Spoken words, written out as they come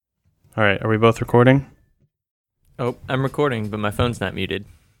All right, are we both recording? Oh, I'm recording, but my phone's not muted.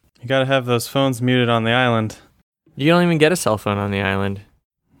 You gotta have those phones muted on the island. You don't even get a cell phone on the island.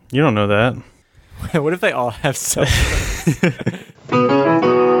 You don't know that. What if they all have cell phones?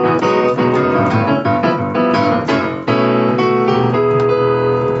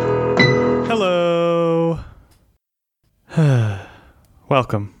 Hello.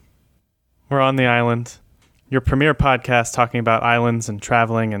 Welcome. We're on the island. Your premier podcast talking about islands and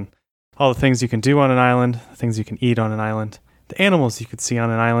traveling and all the things you can do on an island, the things you can eat on an island, the animals you could see on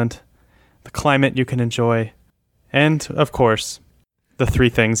an island, the climate you can enjoy, and, of course, the 3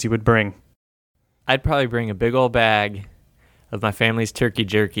 things you would bring. I'd probably bring a big old bag of my family's turkey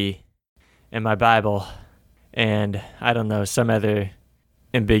jerky and my Bible and, I don't know, some other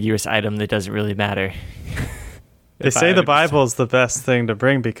ambiguous item that doesn't really matter. They say the Bible is the best thing to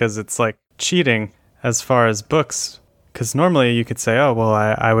bring because it's like cheating as far as books. Because normally you could say, oh, well,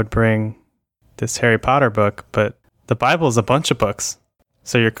 I would bring this Harry Potter book, but the Bible is a bunch of books.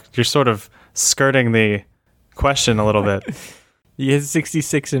 So you're sort of skirting the question a little bit. You get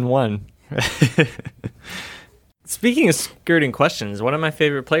 66 in 1. Speaking of skirting questions, one of my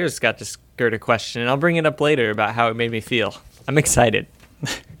favorite players got to skirt a question, and I'll bring it up later about how it made me feel. I'm excited.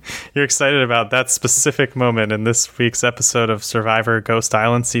 You're excited about that specific moment in this week's episode of Survivor Ghost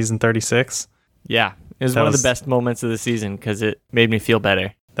Island Season 36? Yeah, it was one of the best moments of the season because it made me feel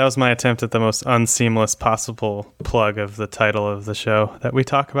better. That was my attempt at the most unseamless possible plug of the title of the show that we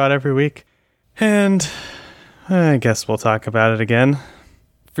talk about every week. And I guess we'll talk about it again.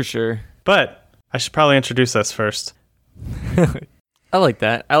 For sure. But I should probably introduce us first. I like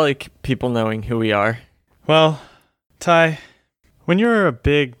that. I like people knowing who we are. Well, Ty, when you're a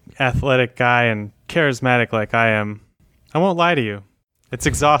big athletic guy and charismatic like I am, I won't lie to you. It's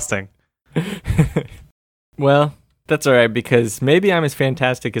exhausting. Well, that's all right because maybe I'm as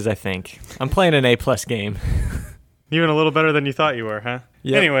fantastic as I think. I'm playing an A+ game. Even a little better than you thought you were, huh?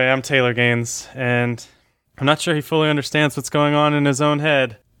 Yep. Anyway, I'm Taylor Gaines, and I'm not sure he fully understands what's going on in his own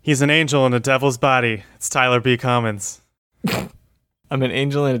head. He's an angel in a devil's body. It's Tyler B. Commons. I'm an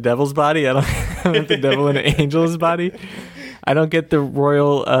angel in a devil's body? I'm not the devil in an angel's body? I don't get the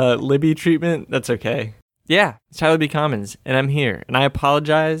royal Libby treatment? That's okay. Yeah, it's Tyler B. Commons, and I'm here. And I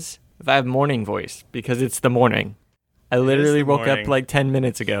apologize if I have morning voice, because it's the morning. I literally woke up like 10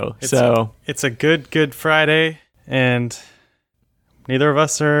 minutes ago, It's a good Friday, and neither of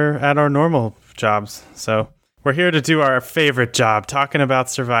us are at our normal jobs, so we're here to do our favorite job, talking about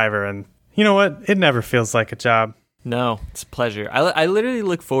Survivor, and you know what? It never feels like a job. No, it's a pleasure. I literally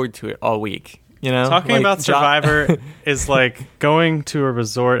look forward to it all week. You know, talking about Survivor is like going to a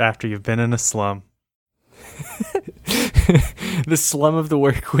resort after you've been in a slum. The slum of the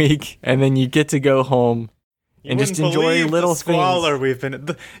work week, and then you get to go home and just enjoy little things.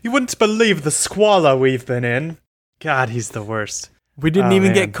 You wouldn't believe the squalor we've been in. God, he's the worst. We didn't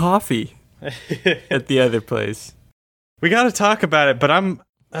even get coffee at the other place. We got to talk about it, but I'm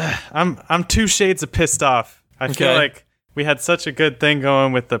 2 shades of pissed off. I feel like we had such a good thing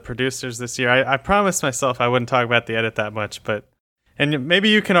going with the producers this year. I promised myself I wouldn't talk about the edit that much, and maybe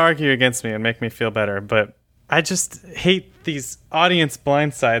you can argue against me and make me feel better, but I just hate these audience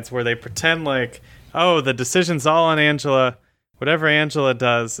blindsides where they pretend like, oh, the decision's all on Angela. Whatever Angela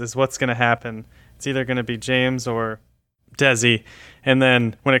does is what's going to happen. It's either going to be James or Desi. And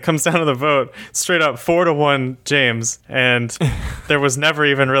then when it comes down to the vote, straight up 4-1 James. And there was never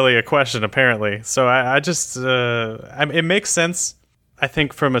even really a question, apparently. So it makes sense. I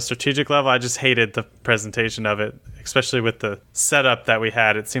think from a strategic level, I just hated the presentation of it, especially with the setup that we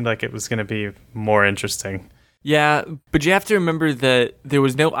had. It seemed like it was going to be more interesting. Yeah, but you have to remember that there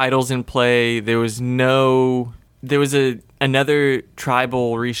was no idols in play. There was another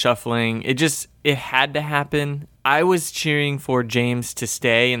tribal reshuffling. It had to happen. I was cheering for James to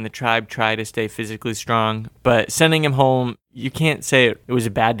stay and the tribe try to stay physically strong, but sending him home, you can't say it was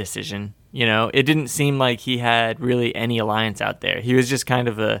a bad decision. You know, it didn't seem like he had really any alliance out there. He was just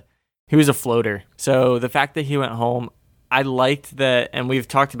he was a floater. So the fact that he went home, I liked that, and we've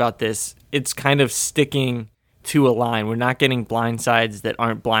talked about this, it's kind of sticking to a line. We're not getting blindsides that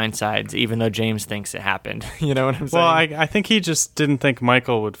aren't blindsides, even though James thinks it happened. You know what I'm saying? Well, I think he just didn't think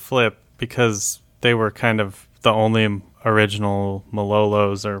Michael would flip because they were kind of the only original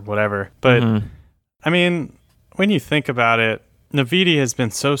Malolos or whatever. But, I mean, when you think about it, Navidi has been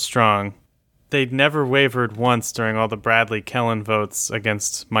so strong. They'd never wavered once during all the Bradley Kellen votes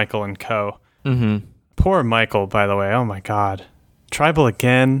against Michael and co. Mm-hmm. Poor Michael, by the way. Oh, my God. Tribal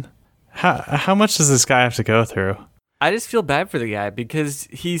again. How much does this guy have to go through? I just feel bad for the guy because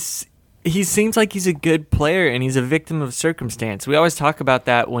he's he seems like he's a good player and he's a victim of circumstance. We always talk about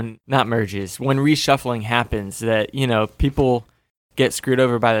that when reshuffling happens, that, people get screwed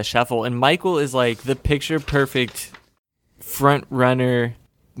over by the shuffle. And Michael is like the picture perfect front runner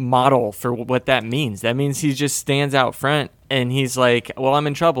model for what that means. That means he just stands out front and he's like, well, I'm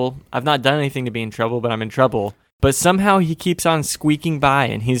in trouble. I've not done anything to be in trouble, but I'm in trouble. But somehow he keeps on squeaking by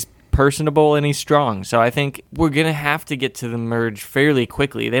and he's personable and he's strong. So I think we're going to have to get to the merge fairly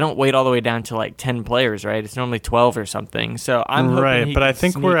quickly. They don't wait all the way down to like 10 players, right? It's normally 12 or something. So I'm hoping right, but I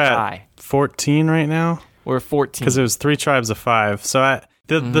think we're at 14 right now. We're 14. Because it was 3 tribes of 5. So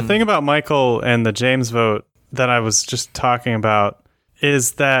the thing about Michael and the James vote that I was just talking about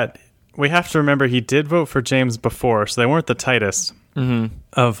is that we have to remember he did vote for James before, so they weren't the tightest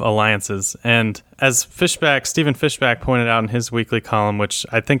of alliances. And as Stephen Fishback pointed out in his weekly column, which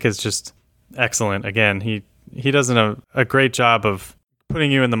I think is just excellent. Again, he does a great job of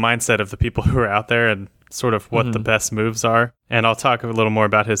putting you in the mindset of the people who are out there and sort of what the best moves are. And I'll talk a little more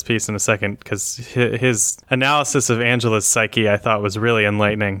about his piece in a second, because his analysis of Angela's psyche I thought was really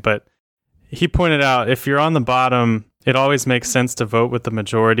enlightening. But he pointed out, if you're on the bottom, it always makes sense to vote with the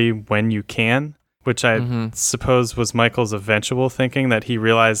majority when you can, which I suppose was Michael's eventual thinking, that he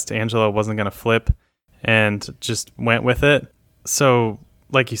realized Angela wasn't going to flip and just went with it. So,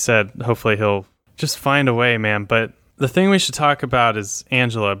 like you said, hopefully he'll just find a way, man. But the thing we should talk about is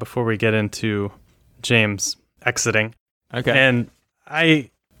Angela before we get into James exiting. Okay. And I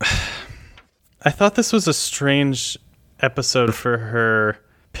thought this was a strange episode for her,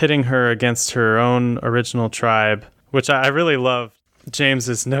 pitting her against her own original tribe, which I really love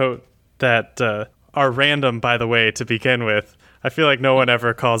James's note that are random, by the way, to begin with. I feel like no one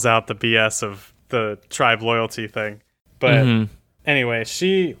ever calls out the BS of the tribe loyalty thing. But anyway,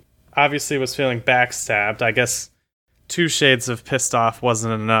 she obviously was feeling backstabbed. I guess 2 shades of pissed off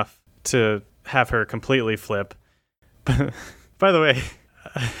wasn't enough to have her completely flip. By the way,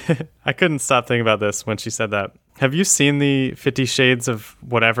 I couldn't stop thinking about this when she said that. Have you seen the 50 Shades of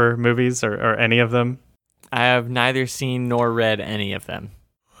whatever movies or any of them? I have neither seen nor read any of them.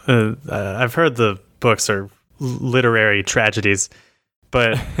 I've heard the books are literary tragedies,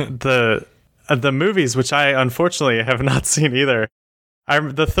 but the movies, which I unfortunately have not seen either.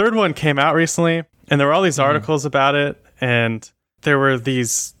 The third one came out recently, and there were all these articles about it, and there were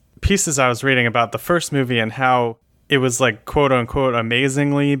these pieces I was reading about the first movie and how it was like quote unquote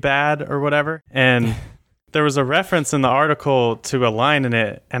amazingly bad or whatever. And there was a reference in the article to a line in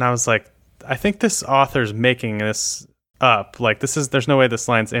it, and I was like, I think this author's making this up. Like, there's no way this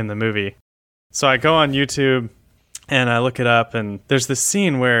line's in the movie. So I go on YouTube and I look it up, and there's this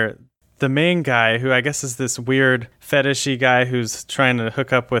scene where the main guy, who I guess is this weird fetishy guy who's trying to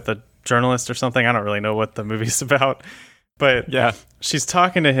hook up with a journalist or something. I don't really know what the movie's about, but yeah, she's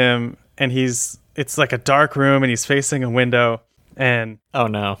talking to him, and it's like a dark room, and he's facing a window, and oh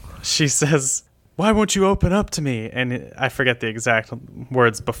no, she says, "Why won't you open up to me?" And I forget the exact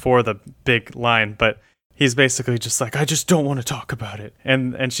words before the big line, but he's basically just like, "I just don't want to talk about it."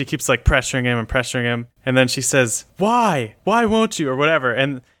 And she keeps like pressuring him. And then she says, "Why won't you?" or whatever.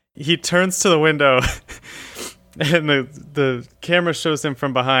 And he turns to the window and the camera shows him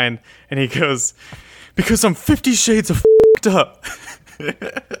from behind, and he goes, "Because I'm 50 shades of f***ed up."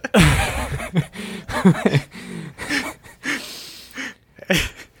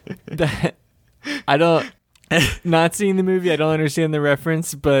 I don't, not seeing the movie, I don't understand the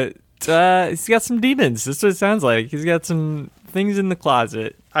reference, but he's got some demons. That's what it sounds like. He's got some things in the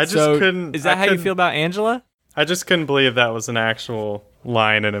closet. Is that how you feel about Angela? I just couldn't believe that was an actual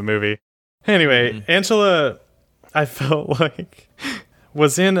line in a movie. Anyway, Angela, I felt like,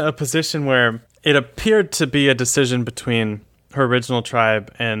 was in a position where it appeared to be a decision between her original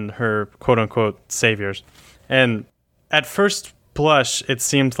tribe and her quote-unquote saviors. And at first blush, it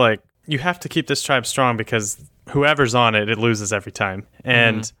seemed like you have to keep this tribe strong because whoever's on it, it loses every time.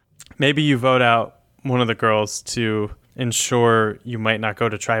 And maybe you vote out one of the girls to ensure you might not go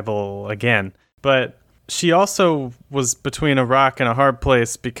to tribal again. But she also was between a rock and a hard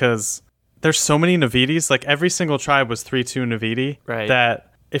place because there's so many Navitis. Like, every single tribe was 3-2 Naviti. Right.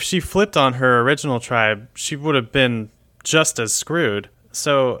 That if she flipped on her original tribe, she would have been just as screwed.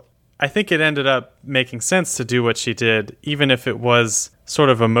 So I think it ended up making sense to do what she did, even if it was sort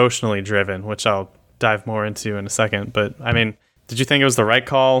of emotionally driven, which I'll dive more into in a second. But I mean, did you think it was the right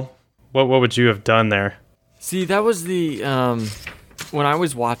call? What would you have done there? See, that was the when I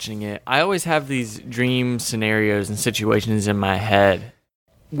was watching it, I always have these dream scenarios and situations in my head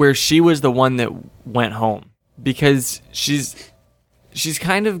where she was the one that went home, because she's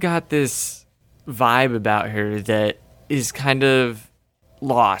kind of got this vibe about her that is kind of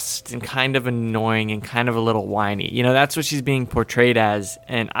lost and kind of annoying and kind of a little whiny. You know, that's what she's being portrayed as,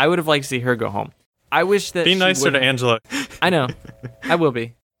 and I would have liked to see her go home. I wish that Be nicer to Angela. I know. I will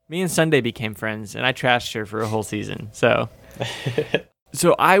be. Me and Sunday became friends, and I trashed her for a whole season. So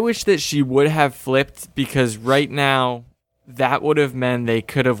I wish that she would have flipped, because right now that would have meant they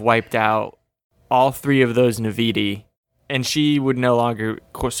could have wiped out all three of those Naviti, and she would no longer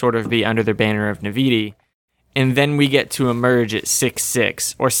sort of be under the banner of Naviti. And then we get to emerge at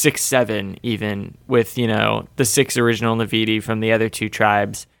 6'6", or 6'7", even, with, you know, the 6 original Naviti from the other two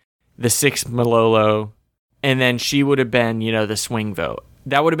tribes, the 6 Malolo, and then she would have been, you know, the swing vote.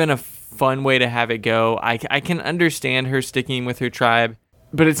 That would have been a fun way to have it go. I can understand her sticking with her tribe,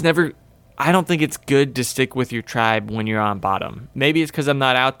 but it's never... I don't think it's good to stick with your tribe when you're on bottom. Maybe it's because I'm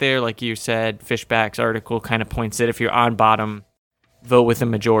not out there, like you said. Fishback's article kind of points that if you're on bottom, vote with the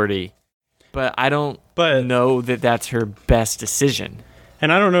majority. But I don't know that that's her best decision.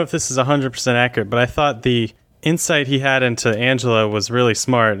 And I don't know if this is 100% accurate, but I thought the insight he had into Angela was really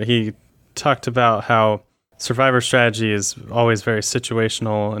smart. He talked about how survivor strategy is always very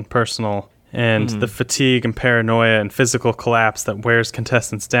situational and personal, and the fatigue and paranoia and physical collapse that wears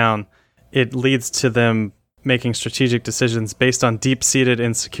contestants down, it leads to them making strategic decisions based on deep-seated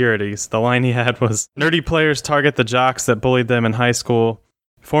insecurities. The line he had was, nerdy players target the jocks that bullied them in high school.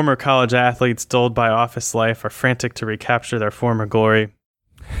 Former college athletes dulled by office life are frantic to recapture their former glory.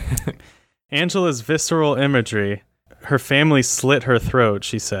 Angela's visceral imagery, her family slit her throat,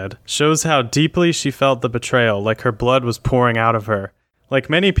 she said, shows how deeply she felt the betrayal, like her blood was pouring out of her. Like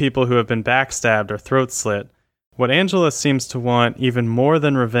many people who have been backstabbed or throat slit, what Angela seems to want even more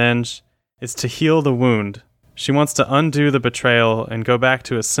than revenge is to heal the wound. She wants to undo the betrayal and go back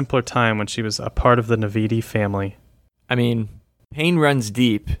to a simpler time when she was a part of the Naviti family. I mean, pain runs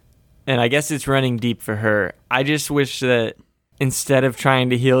deep, and I guess it's running deep for her. I just wish that instead of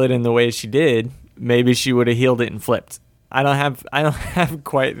trying to heal it in the way she did, maybe she would have healed it and flipped. I don't have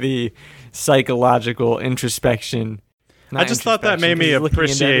quite the psychological introspection. I just thought that made me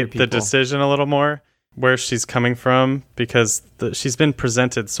appreciate the decision a little more, where she's coming from, because she's been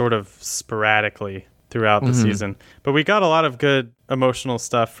presented sort of sporadically throughout the season. But we got a lot of good emotional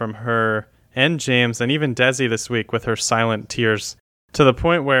stuff from her and James, and even Desi this week with her silent tears, to the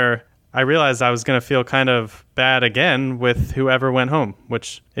point where I realized I was going to feel kind of bad again with whoever went home,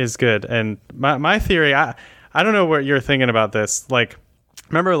 which is good. And my theory, I don't know what you're thinking about this. Like,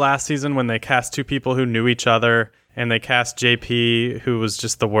 remember last season when they cast two people who knew each other, and they cast JP, who was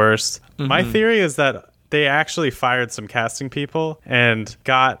just the worst? My theory is that they actually fired some casting people and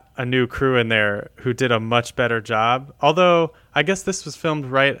got a new crew in there who did a much better job. Although, I guess this was filmed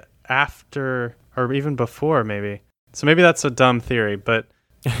right after, or even before, maybe. So maybe that's a dumb theory, but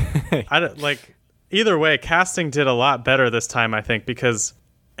either way, casting did a lot better this time, I think, because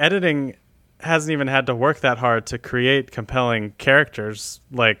editing hasn't even had to work that hard to create compelling characters.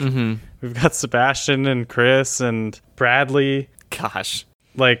 Like, we've got Sebastian and Chris and Bradley. Gosh.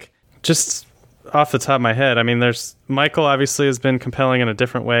 Like, just off the top of my head, I mean, there's Michael obviously has been compelling in a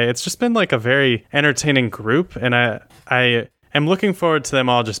different way. It's just been like a very entertaining group, and I am looking forward to them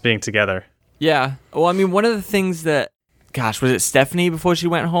all just being together. Yeah. Well, I mean, one of the things that, gosh, was it Stephanie before she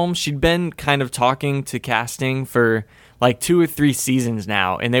went home? She'd been kind of talking to casting for like 2 or 3 seasons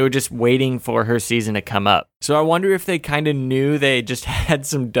now, and they were just waiting for her season to come up. So I wonder if they kind of knew they just had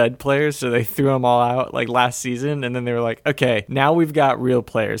some dud players, so they threw them all out like last season, and then they were like, okay, now we've got real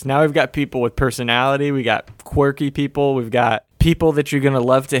players. Now we've got people with personality, we got quirky people, we've got people that you're going to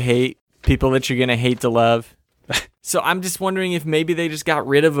love to hate, people that you're going to hate to love. So I'm just wondering if maybe they just got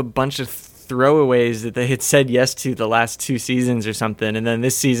rid of a bunch of throwaways that they had said yes to the last 2 seasons or something, and then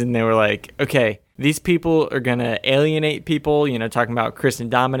this season they were like, okay, these people are going to alienate people, you know, talking about Chris and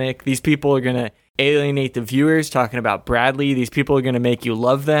Dominic. These people are going to alienate the viewers, talking about Bradley. These people are going to make you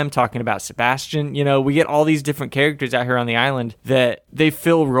love them, talking about Sebastian. You know, we get all these different characters out here on the island that they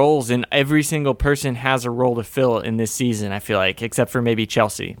fill roles, and every single person has a role to fill in this season, I feel like, except for maybe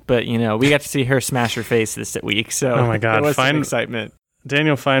Chelsea. But, you know, we got to see her smash her face this week, so oh my God, there was some excitement.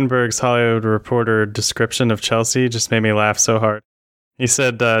 Daniel Feinberg's Hollywood Reporter description of Chelsea just made me laugh so hard. He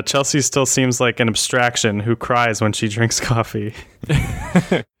said, Chelsea still seems like an abstraction who cries when she drinks coffee.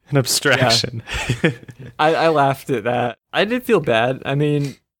 An abstraction. Yeah. I laughed at that. I did feel bad. I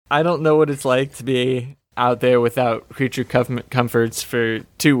mean, I don't know what it's like to be out there without creature comforts for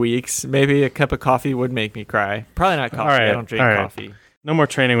 2 weeks. Maybe a cup of coffee would make me cry. Probably not coffee. I don't drink coffee. No more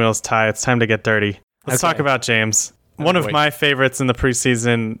training wheels, Ty. It's time to get dirty. Let's talk about James. One of my favorites in the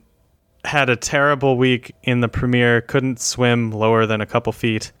preseason. Had a terrible week in the premiere, couldn't swim lower than a couple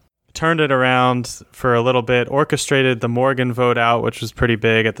feet. turned it around for a little bit, orchestrated the Morgan vote out, which was pretty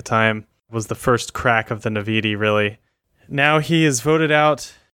big at the time. It was the first crack of the Navidi, really. Now he is voted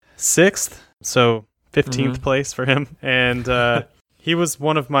out 6th, so 15th place for him. And he was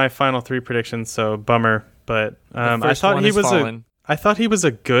one of my final 3 predictions, so bummer. But I thought he was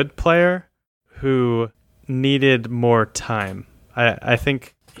a good player who needed more time. I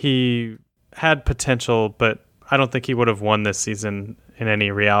think he had potential, but I don't think he would have won this season in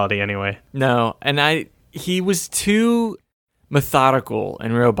any reality anyway. No, and he was too methodical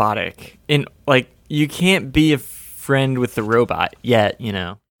and robotic. You can't be a friend with the robot yet,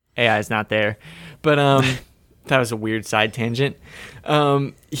 AI is not there. But that was a weird side tangent.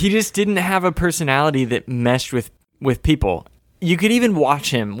 He just didn't have a personality that meshed with people. You could even watch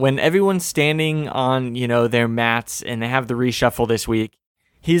him when everyone's standing on, their mats and they have the reshuffle this week.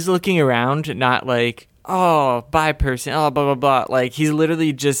 He's looking around, not like, oh, bye person, oh, blah, blah, blah. Like, he's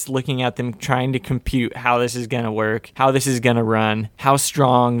literally just looking at them, trying to compute how this is going to work, how this is going to run, how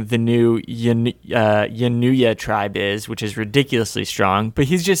strong the new Yanuya tribe is, which is ridiculously strong. But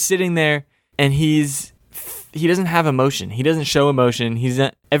he's just sitting there, and he doesn't have emotion. He doesn't show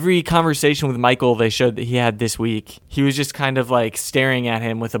emotion. Every conversation with Michael they showed that he had this week, he was just kind of like staring at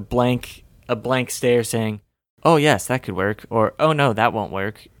him with a blank stare saying, oh, yes, that could work. Or, oh, no, that won't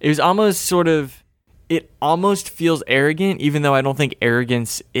work. It was almost it almost feels arrogant, even though I don't think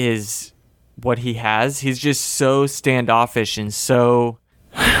arrogance is what he has. He's just so standoffish and he's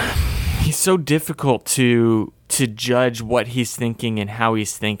so difficult to judge what he's thinking and how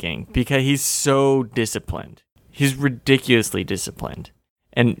he's thinking because he's so disciplined. He's ridiculously disciplined.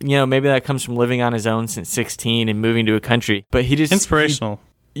 And, maybe that comes from living on his own since 16 and moving to a country. But he just... Inspirational.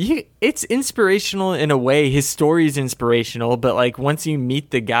 It's inspirational in a way. His story is inspirational. But, once you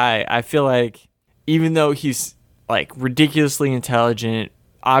meet the guy, I feel like even though he's, ridiculously intelligent,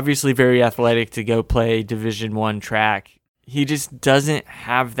 obviously very athletic to go play Division I track, he just doesn't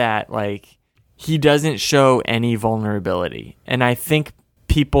have that, he doesn't show any vulnerability. And I think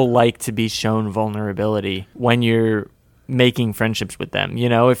people like to be shown vulnerability when you're making friendships with them.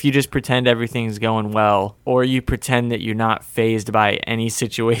 If you just pretend everything's going well, or you pretend that you're not fazed by any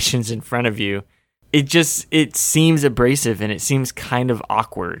situations in front of you, it seems abrasive and it seems kind of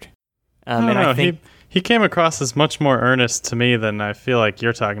awkward. I think he came across as much more earnest to me than I feel like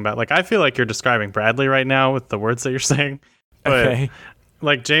you're talking about. I feel like you're describing Bradley right now with the words that you're saying. But okay.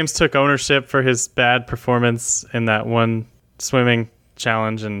 James took ownership for his bad performance in that one swimming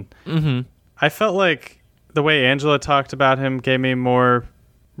challenge, and I felt like the way Angela talked about him gave me more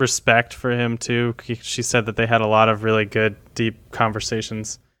respect for him too. She said that they had a lot of really good, deep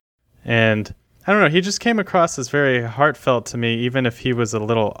conversations, and I don't know, he just came across as very heartfelt to me, even if he was a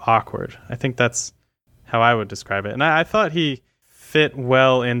little awkward. I think that's how I would describe it. And I thought he fit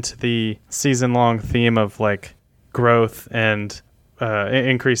well into the season-long theme of growth and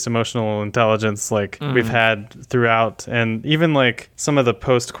increased emotional intelligence we've had throughout. And even some of the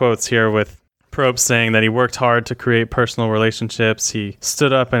post quotes here with Probst saying that he worked hard to create personal relationships. He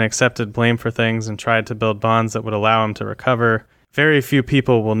stood up and accepted blame for things and tried to build bonds that would allow him to recover. Very few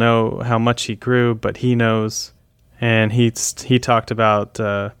people will know how much he grew, but he knows. And he talked about,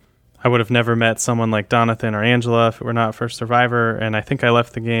 I would have never met someone like Donathan or Angela if it were not for Survivor, and I think I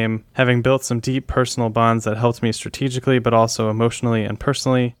left the game having built some deep personal bonds that helped me strategically, but also emotionally and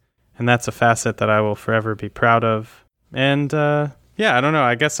personally, and that's a facet that I will forever be proud of. And, I don't know,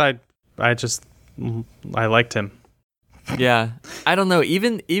 I guess I liked him. Yeah, I don't know,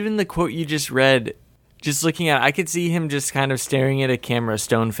 even the quote you just read, just looking at it, I could see him just kind of staring at a camera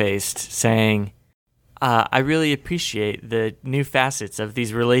stone-faced saying, I really appreciate the new facets of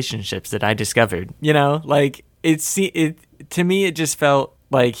these relationships that I discovered. To me, it just felt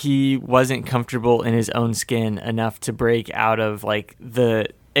like he wasn't comfortable in his own skin enough to break out of the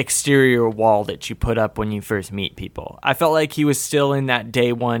exterior wall that you put up when you first meet people. I felt like he was still in that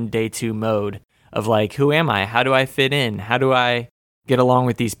day 1, day 2 mode of who am I? How do I fit in? How do I get along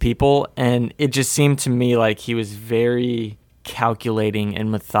with these people? And it just seemed to me like he was very calculating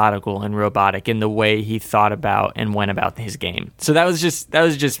and methodical and robotic in the way he thought about and went about his game. So that was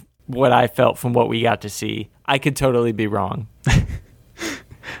just what I felt from what we got to see. I could totally be wrong.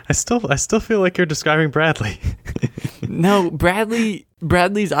 I still feel like you're describing Bradley. No,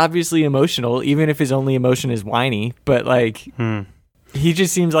 Bradley's obviously emotional, even if his only emotion is whiny, but he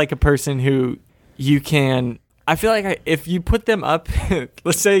just seems like a person who you can, I feel like if you put them up,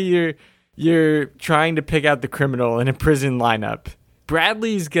 let's say you're trying to pick out the criminal in a prison lineup.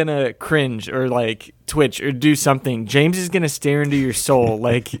 Bradley's gonna cringe or twitch or do something. James is gonna stare into your soul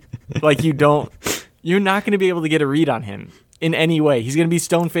you're not gonna be able to get a read on him. in any way. He's going to be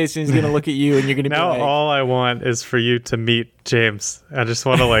stone-faced and he's going to look at you and you're going to be now like... all I want is for you to meet James. I just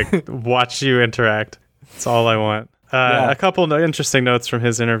want to like watch you interact. That's all I want. A couple of interesting notes from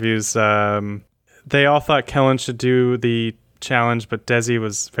his interviews. They all thought Kellen should do the challenge, but Desi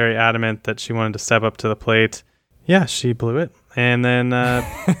was very adamant that she wanted to step up to the plate. Yeah, she blew it. And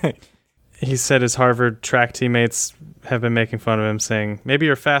then he said his Harvard track teammates have been making fun of him, saying, maybe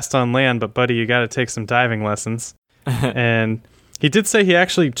you're fast on land, but buddy, you got to take some diving lessons. And he did say he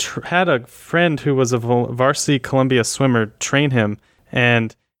actually had a friend who was a varsity Columbia swimmer train him,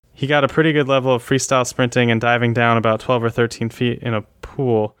 and he got a pretty good level of freestyle sprinting and diving down about 12 or 13 feet in a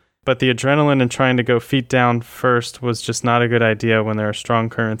pool. But the adrenaline and trying to go feet down first was just not a good idea when there are strong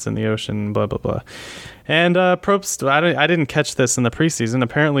currents in the ocean, blah, blah, blah. And Probst, I didn't catch this in the preseason,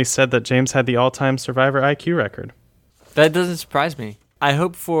 apparently said that James had the all-time Survivor IQ record. That doesn't surprise me. I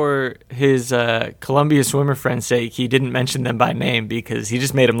hope for his Columbia swimmer friend's sake he didn't mention them by name, because he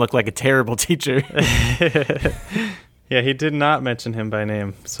just made him look like a terrible teacher. Yeah, he did not mention him by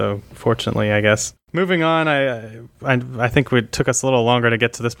name, so fortunately, I guess. Moving on, I think it took us a little longer to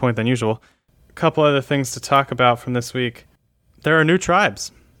get to this point than usual. A couple other things to talk about from this week. There are new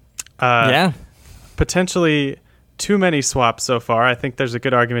tribes. Potentially too many swaps so far. I think there's a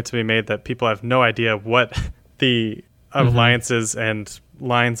good argument to be made that people have no idea what the alliances and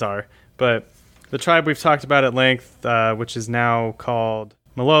lines are. But the tribe we've talked about at length, which is now called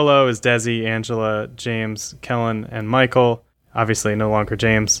Malolo, is Desi, Angela, James, Kellen, and Michael. Obviously, no longer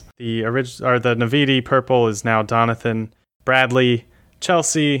James. The Navidi purple is now Donathan, Bradley,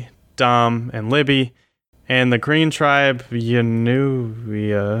 Chelsea, Dom, and Libby. And the green tribe,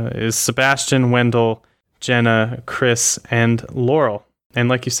 Yanuvia, is Sebastian, Wendell, Jenna, Chris, and Laurel. And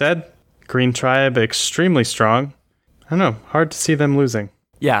like you said, green tribe, extremely strong. I don't know, hard to see them losing.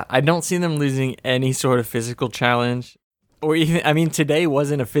 Yeah, I don't see them losing any sort of physical challenge. Or even, I mean, today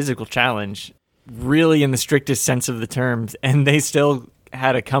wasn't a physical challenge, really in the strictest sense of the terms, and they still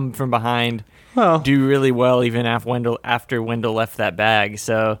had to come from behind, do really well even after Wendell left that bag.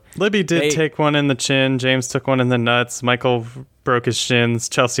 So Libby did take one in the chin, James took one in the nuts, Michael broke his shins,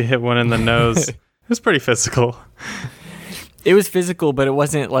 Chelsea hit one in the nose. It was pretty physical. It was physical, but it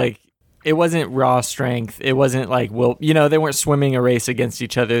wasn't raw strength. It wasn't like, they weren't swimming a race against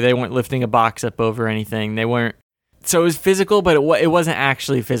each other. They weren't lifting a box up over anything. They weren't. So it was physical, but it wasn't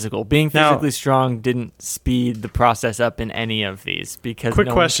actually physical. Being physically strong didn't speed the process up in any of these, because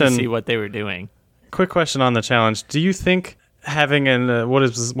no one could see what they were doing. Quick question on the challenge. Do you think having what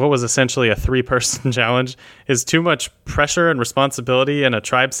was essentially a 3-person challenge is too much pressure and responsibility in a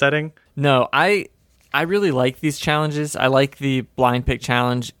tribe setting? No, I really like these challenges. I like the blind pick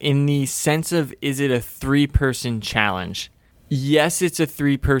challenge in the sense of, is it a 3-person challenge? Yes, it's a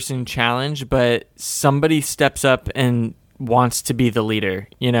 3-person challenge, but somebody steps up and wants to be the leader.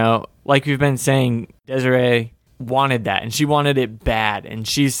 Like we've been saying, Desiree wanted that, and she wanted it bad. And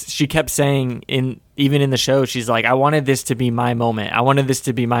she kept saying, even in the show, she's like, I wanted this to be my moment. I wanted this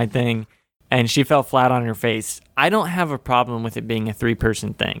to be my thing. And she fell flat on her face. I don't have a problem with it being a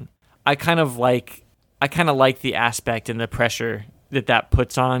 3-person thing. I kind of like the aspect and the pressure that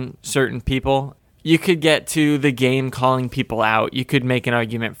puts on certain people. You could get to the game calling people out. You could make an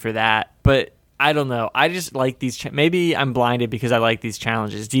argument for that. But I don't know. I just like these. Maybe I'm blinded because I like these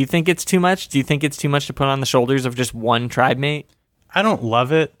challenges. Do you think it's too much? Do you think it's too much to put on the shoulders of just one tribe mate? I don't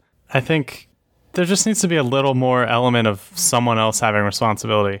love it. I think there just needs to be a little more element of someone else having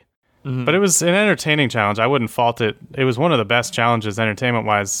responsibility. Mm-hmm. But it was an entertaining challenge. I wouldn't fault it. It was one of the best challenges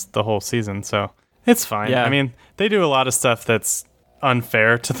entertainment-wise the whole season. So it's fine. Yeah. I mean, they do a lot of stuff that's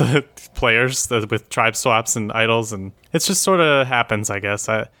unfair to the players with tribe swaps and idols, and it's just sort of happens, I guess.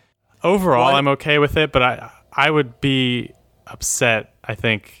 Overall, I'm okay with it, but I would be upset, I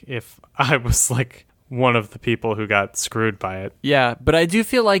think, if I was like one of the people who got screwed by it. Yeah, but I do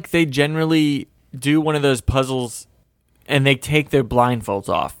feel like they generally do one of those puzzles and they take their blindfolds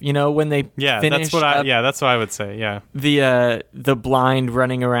off. When they finish that's what I would say. Yeah, the blind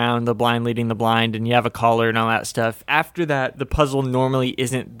running around, the blind leading the blind, and you have a caller and all that stuff. After that, the puzzle normally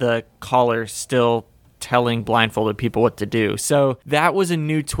isn't the caller still telling blindfolded people what to do. So that was a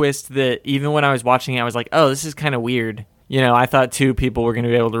new twist that even when I was watching it, I was like, oh, this is kind of weird. I thought 2 people were going to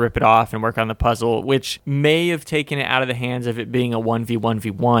be able to rip it off and work on the puzzle, which may have taken it out of the hands of it being a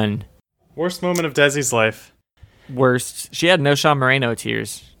 1v1v1. Worst moment of Desi's life. Worst. She had no Sean Moreno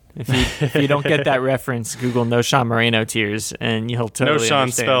tears. If you don't get that reference, Google no Sean Moreno tears, and you'll totally No Sean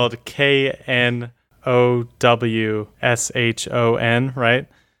understand. Spelled KNOWSHON, right? Look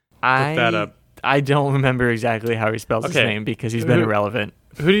that up. I don't remember exactly how he spells his name because he's been irrelevant.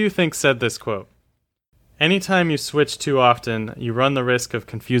 Who do you think said this quote? Anytime you switch too often, you run the risk of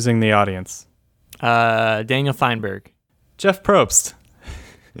confusing the audience. Daniel Feinberg. Jeff Probst.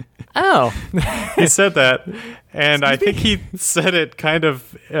 Oh. He said that, and I think he said it kind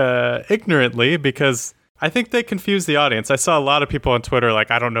of ignorantly because I think they confused the audience. I saw a lot of people on Twitter like,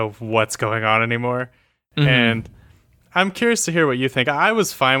 I don't know what's going on anymore. Mm-hmm. And I'm curious to hear what you think. I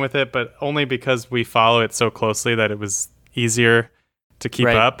was fine with it, but only because we follow it so closely that it was easier to keep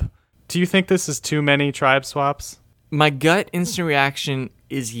up. Do you think this is too many tribe swaps? My gut instant reaction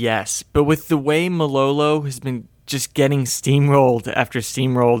is yes, but with the way Malolo has been just getting steamrolled after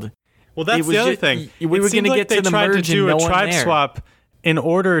steamrolled. Well, that's the other thing. We were going to get to the merge and no one there. They tried to do a tribe swap in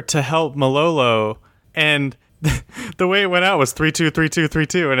order to help Malolo, and the way it went out was 3-2, 3-2,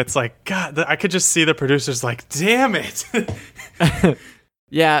 3-2, and it's like, God, I could just see the producers like, damn it.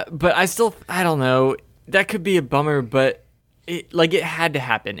 Yeah, but I don't know. That could be a bummer, but it had to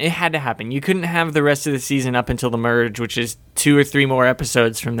happen. It had to happen. You couldn't have the rest of the season up until the merge, which is 2 or 3 more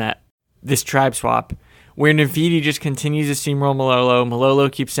episodes from this tribe swap, where Navidi just continues to steamroll Malolo. Malolo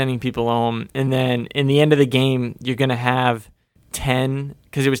keeps sending people home. And then in the end of the game, you're going to have 10,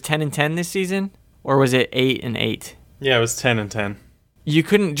 because it was 10-10 this season, or was it 8-8? Yeah, it was 10-10. You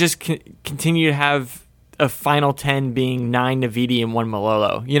couldn't just continue to have a final 10 being 9 Navidi and 1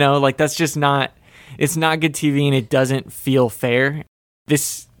 Malolo. You know, like that's just not, it's not good TV and it doesn't feel fair.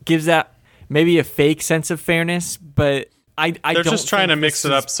 This gives that maybe a fake sense of fairness, but I They're don't just trying to mix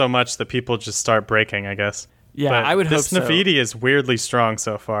it up so much that people just start breaking, I guess. Yeah, but I would hope so. This Navidi is weirdly strong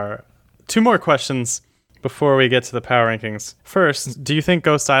so far. 2 more questions before we get to the power rankings. First, do you think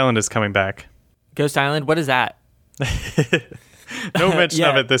Ghost Island is coming back? Ghost Island? What is that? No mention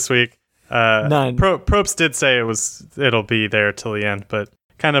of it this week. None. Probst did say it'll be there till the end, but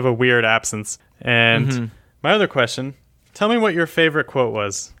kind of a weird absence. And my other question, tell me what your favorite quote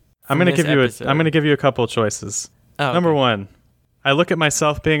was. I'm going to give you a couple choices. Oh, Number 1, I look at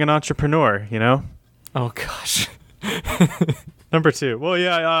myself being an entrepreneur, you know? Oh, gosh. Number 2, well,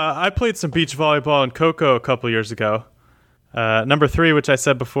 yeah, I played some beach volleyball in Cocoa a couple years ago. Number 3, which I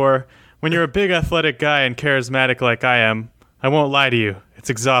said before, when you're a big athletic guy and charismatic like I am, I won't lie to you, it's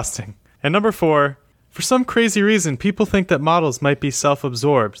exhausting. And number 4, for some crazy reason, people think that models might be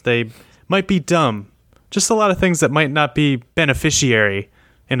self-absorbed. They might be dumb. Just a lot of things that might not be beneficiary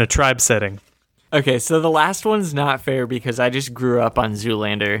in a tribe setting. Okay, so the last one's not fair because I just grew up on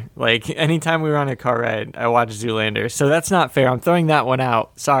Zoolander. Like, anytime we were on a car ride, I watched Zoolander. So that's not fair. I'm throwing that one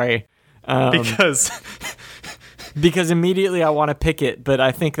out. Sorry. Because immediately I want to pick it, but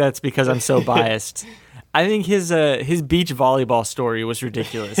I think that's because I'm so biased. I think his beach volleyball story was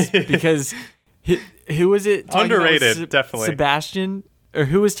ridiculous because who was it? Underrated, definitely. Sebastian? Or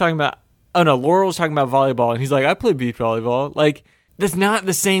who was talking about? Oh, no, Laurel was talking about volleyball, and he's like, I play beach volleyball. Like, that's not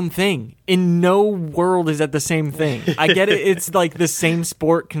the same thing. In no world is that the same thing. I get it. It's like the same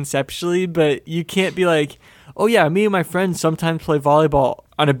sport conceptually, but you can't be like, oh yeah, me and my friends sometimes play volleyball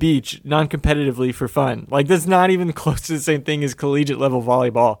on a beach non-competitively for fun. Like that's not even close to the same thing as collegiate level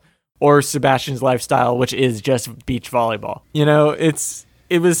volleyball or Sebastian's lifestyle, which is just beach volleyball. You know,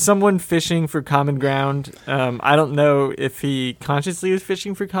 it was someone fishing for common ground. I don't know if he consciously was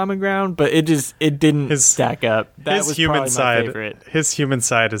fishing for common ground, but it didn't stack up. That was human side. My favorite. His human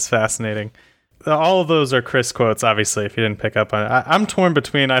side is fascinating. All of those are Chris quotes, obviously, if you didn't pick up on it. I'm torn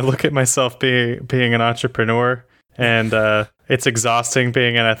between I look at myself being an entrepreneur and it's exhausting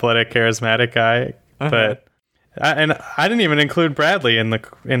being an athletic, charismatic guy. But I didn't even include Bradley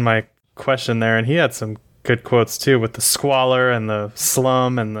in my question there, and he had some good quotes too, with the squalor and the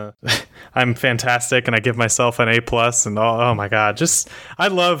slum and the I'm fantastic and I give myself an A+, and oh my god, just I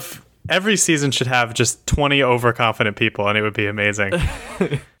love every season should have just 20 overconfident people and it would be amazing.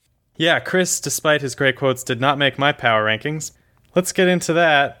 Yeah, Chris, despite his great quotes, did not make my power rankings. Let's get into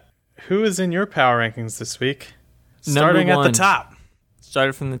that. Who is in your power rankings this week? Starting at the top.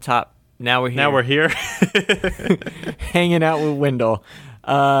 Started from the top. Now we're here. Hanging out with Wendell.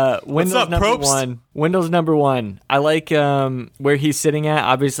 What's up, number Probst? 1. Wendell's number 1. I like where he's sitting at.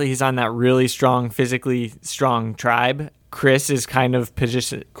 Obviously, he's on that really strong, physically strong tribe. Chris is kind of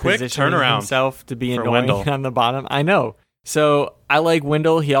positioning himself to be annoying on the bottom. I know. So I like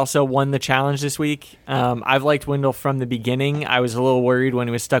Wendell. He also won the challenge this week. I've liked Wendell from the beginning. I was a little worried when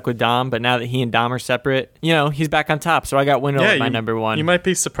he was stuck with Dom, but now that he and Dom are separate, you know, he's back on top. So I got Wendell at my number 1. You might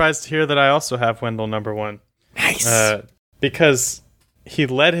be surprised to hear that I also have Wendell number 1. Nice. Because he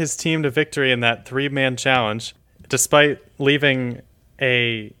led his team to victory in that 3-man challenge, despite leaving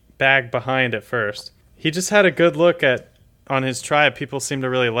a bag behind at first. He just had a good look on his tribe. People seemed to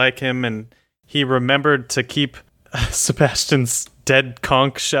really like him, and he remembered to keep Sebastian's dead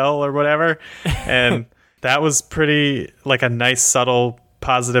conch shell or whatever, and that was pretty like a nice, subtle,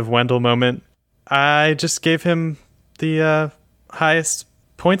 positive Wendell moment. I just gave him the highest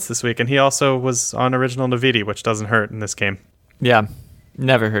points this week, and he also was on original Navidi, which doesn't hurt in this game. Yeah,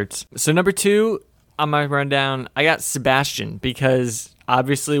 never hurts. So number 2 on my rundown, I got Sebastian, because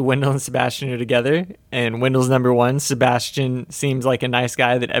obviously Wendell and Sebastian are together, and Wendell's number 1. Sebastian seems like a nice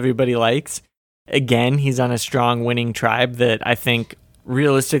guy that everybody likes. Again, he's on a strong winning tribe that I think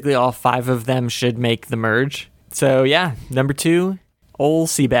realistically all 5 of them should make the merge. So yeah, number 2, old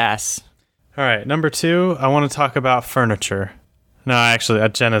Seabass. All right, number 2, I want to talk about furniture. No, actually,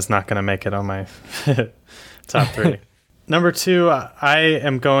 Jenna's not going to make it on my top 3. Number 2, I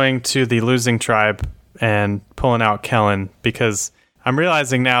am going to the losing tribe and pulling out Kellen, because I'm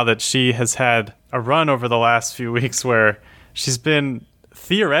realizing now that she has had a run over the last few weeks where she's been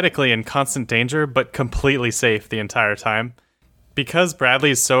theoretically in constant danger, but completely safe the entire time. Because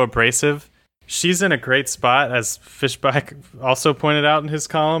Bradley is so abrasive, she's in a great spot, as Fishback also pointed out in his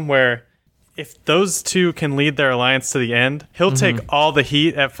column, where if those two can lead their alliance to the end, he'll take all the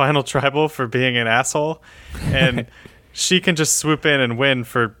heat at Final Tribal for being an asshole, and she can just swoop in and win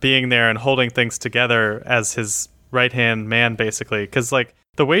for being there and holding things together as his right-hand man, basically. Because like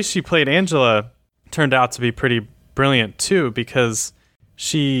the way she played Angela turned out to be pretty brilliant too, because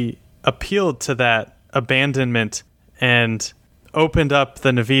she appealed to that abandonment and opened up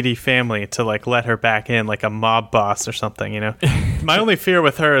the Navidi family to like let her back in like a mob boss or something, you know. My only fear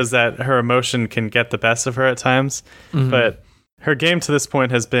with her is that her emotion can get the best of her at times, but her game to this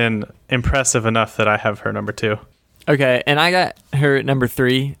point has been impressive enough that I have her number 2. Okay, and I got her at number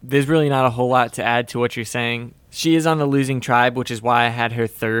 3. There's really not a whole lot to add to what you're saying. She is on the losing tribe, which is why I had her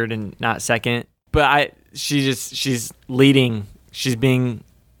 3rd and not 2nd. But she's leading. She's being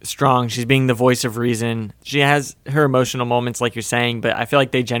strong. She's being the voice of reason. She has her emotional moments, like you're saying, but I feel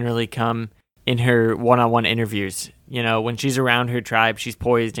like they generally come in her one-on-one interviews. You know, when she's around her tribe, she's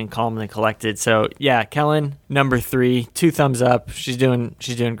poised and calm and collected. So yeah, Kellen, number 3, 2 thumbs up. She's doing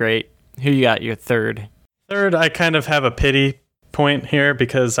great. Who you got your 3rd? 3rd, I kind of have a pity point here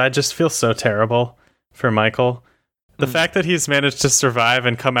because I just feel so terrible for Michael. The fact that he's managed to survive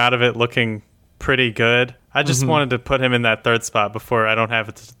and come out of it looking pretty good, I just wanted to put him in that 3rd spot before I don't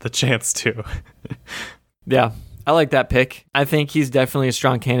have the chance to. Yeah, I like that pick. I think he's definitely a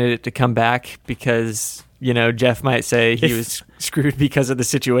strong candidate to come back because, you know, Jeff might say he was screwed because of the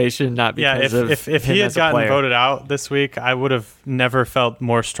situation, not because if he had gotten voted out this week, I would have never felt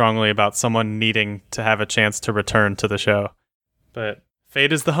more strongly about someone needing to have a chance to return to the show. But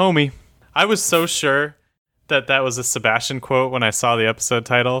fate is the homie. I was so sure that was a Sebastian quote when I saw the episode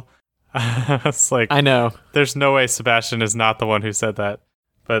title. I was like, I know. There's no way Sebastian is not the one who said that.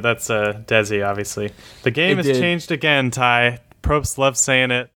 But that's Desi, obviously. The game has changed again, Ty. Probst loves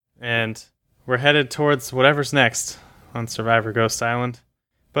saying it. And we're headed towards whatever's next on Survivor Ghost Island.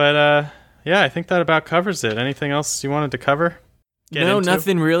 But, yeah, I think that about covers it. Anything else you wanted to cover? No,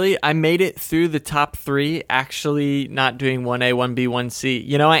 nothing really. I made it through the top 3, actually not doing 1A, 1B, 1C.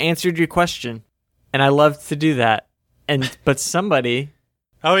 You know, I answered your question, and I love to do that. But somebody...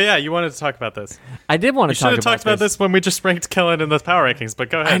 Oh, yeah, you wanted to talk about this. I did want to talk about this. You should have talked about this when we just ranked Kellen in the power rankings, but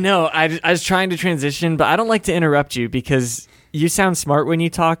go ahead. I know. I was trying to transition, but I don't like to interrupt you because you sound smart when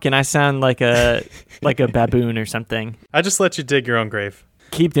you talk, and I sound like a baboon or something. I just let you dig your own grave.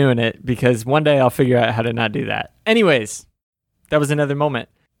 Keep doing it, because one day I'll figure out how to not do that. Anyways, that was another moment.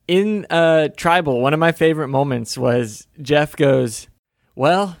 In Tribal, one of my favorite moments was Jeff goes,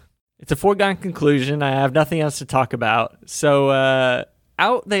 well, it's a foregone conclusion. I have nothing else to talk about. So,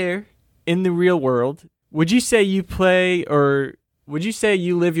 out there in the real world, would you say you play, or would you say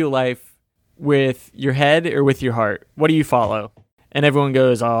you live your life with your head or with your heart? What do you follow? And everyone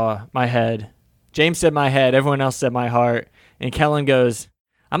goes, oh, my head. James said my head. Everyone else said my heart. And Kellen goes,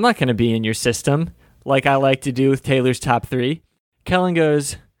 I'm not going to be in your system like I like to do with Taylor's top 3. Kellen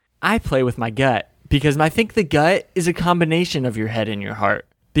goes, I play with my gut, because I think the gut is a combination of your head and your heart,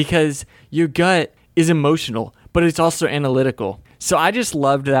 because your gut is emotional, but it's also analytical. So I just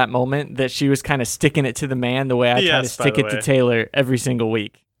loved that moment that she was kind of sticking it to the man the way I try to stick it to Taylor every single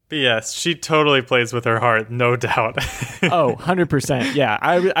week. Yes, she totally plays with her heart, no doubt. Oh, 100%. Yeah,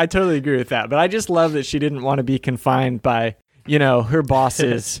 I totally agree with that. But I just love that she didn't want to be confined by, you know, her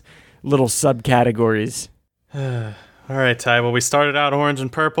boss's little subcategories. All right, Ty. Well, we started out orange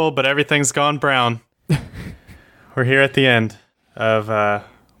and purple, but everything's gone brown. We're here at the end of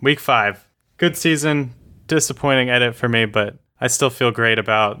week 5. Good season, disappointing edit for me, but I still feel great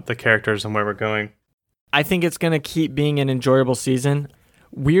about the characters and where we're going. I think it's going to keep being an enjoyable season.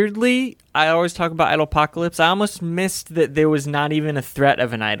 Weirdly, I always talk about Idolpocalypse. I almost missed that there was not even a threat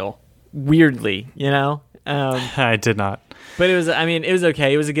of an idol. Weirdly, you know? I did not. But it was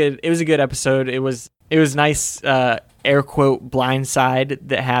okay. It was a good episode. It was nice, air quote, blindside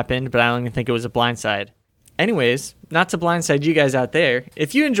that happened, but I don't even think it was a blindside. Anyways, not to blindside you guys out there,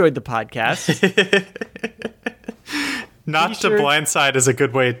 if you enjoyed the podcast... Not to blindside is a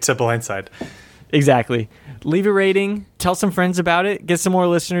good way to blindside. Exactly. Leave a rating. Tell some friends about it. Get some more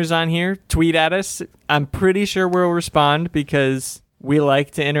listeners on here. Tweet at us. I'm pretty sure we'll respond because we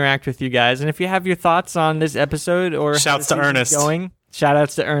like to interact with you guys. And if you have your thoughts on this episode or shouts to Ernest. Shout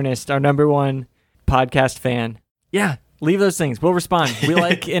outs to Ernest, our number one podcast fan. Yeah, leave those things. We'll respond. We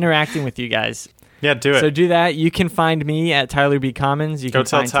like interacting with you guys. Yeah, do it. So do that. You can find me at Tyler B. Commons. You Go can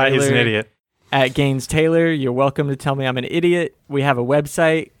tell find Ty he's an idiot. At Gaines Taylor. You're welcome to tell me I'm an idiot. We have a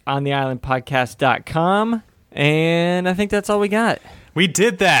website, ontheislandpodcast.com. And I think that's all we got. We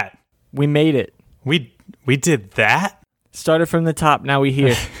did that. We made it. We did that? Started from the top. Now we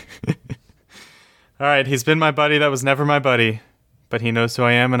here. All right. He's been my buddy that was never my buddy. But he knows who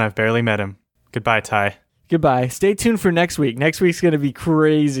I am, and I've barely met him. Goodbye, Ty. Goodbye. Stay tuned for next week. Next week's going to be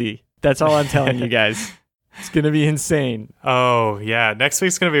crazy. That's all I'm telling you guys. It's going to be insane. Oh, yeah. Next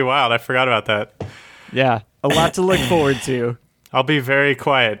week's going to be wild. I forgot about that. Yeah. A lot to look forward to. I'll be very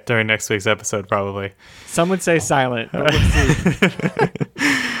quiet during next week's episode, probably. Some would say silent. But we'll see.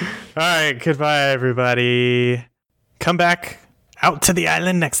 All right. Goodbye, everybody. Come back out to the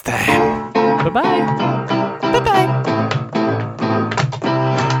island next time. Bye-bye. Bye-bye.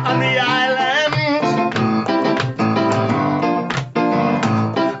 On the island.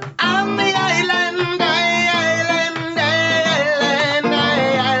 On the island,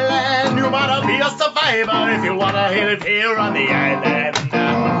 island. You wanna be a survivor if you wanna live here on the island.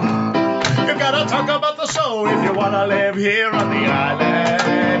 You gotta talk about the show if you wanna live here on the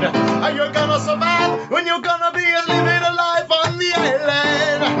island. Are you gonna survive when you're gonna be living a life on the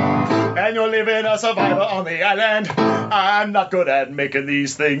island? And you're living a survivor on the island. I'm not good at making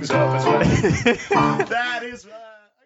these things up as well. That is right.